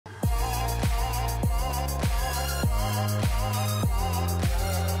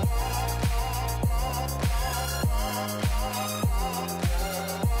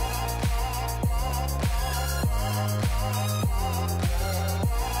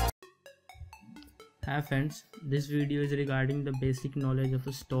Hi friends, this video is regarding the basic knowledge of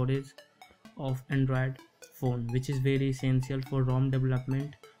storage of Android phone, which is very essential for ROM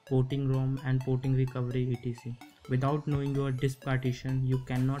development, porting ROM and porting recovery etc. Without knowing your disk partition, you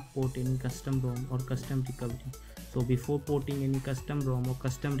cannot port any custom ROM or custom recovery. So before porting any custom ROM or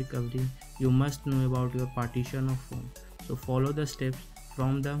custom recovery, you must know about your partition of phone. So follow the steps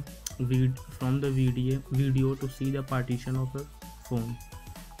from the video to see the partition of a phone.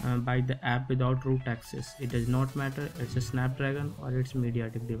 By the app without root access. It does not matter it's a Snapdragon or it's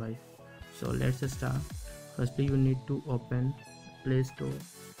Mediatek device. So let's start. Firstly, you need to open Play Store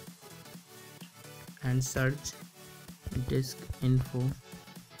and search disk info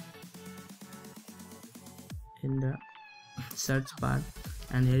in the search bar,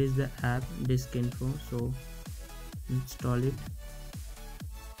 and here is the app disk info. So install it.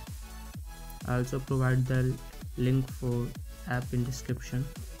 I also provide the link for app in description.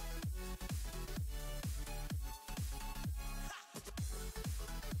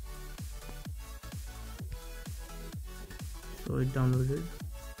 So it downloaded.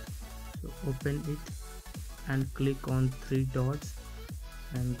 So open it and click on three dots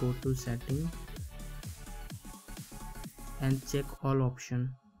and go to setting and check all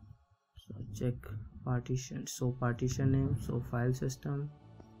option. So check partition. So partition name. So file system.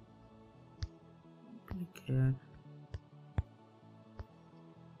 Click here.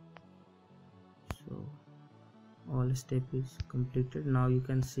 So all step is completed. Now you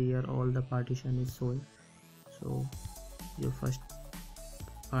can see here all the partition is showing. So your first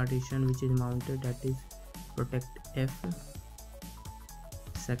partition which is mounted, that is protect F,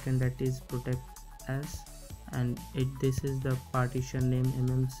 second that is protect S, and this is the partition name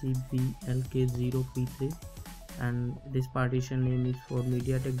mmcblk0p3, and this partition name is for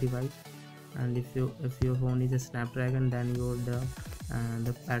Mediatek device. And if your phone is a Snapdragon, then the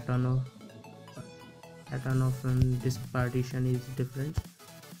pattern of this partition is different.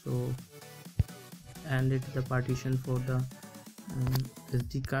 So and it's the partition for the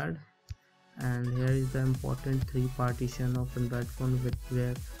SD card. And here is the important three partition of Android phone,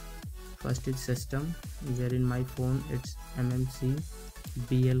 where first is system, where in my phone it's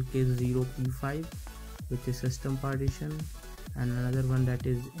mmcblk0p5 which is system partition, and another one that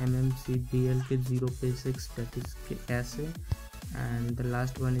is mmcblk0p6 that is cache, and the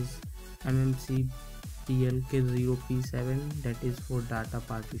last one is mmcblk0p7 that is for data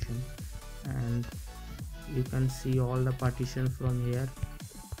partition. And you can see all the partition from here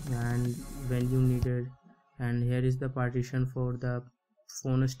and when you needed. And here is the partition for the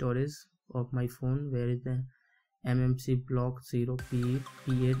phone storage of my phone, where is the mmc block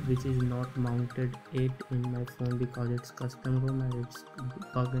 0p8 which is not mounted 8 in my phone because it's custom ROM and it's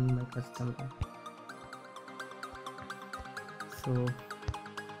bug in my custom ROM. So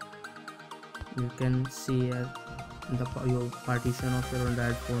you can see here your partition of your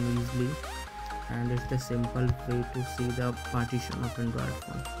Android phone easily, and it's the simple way to see the partition of Android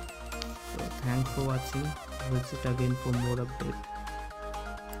phone. So thanks for watching. Visit again for more updates.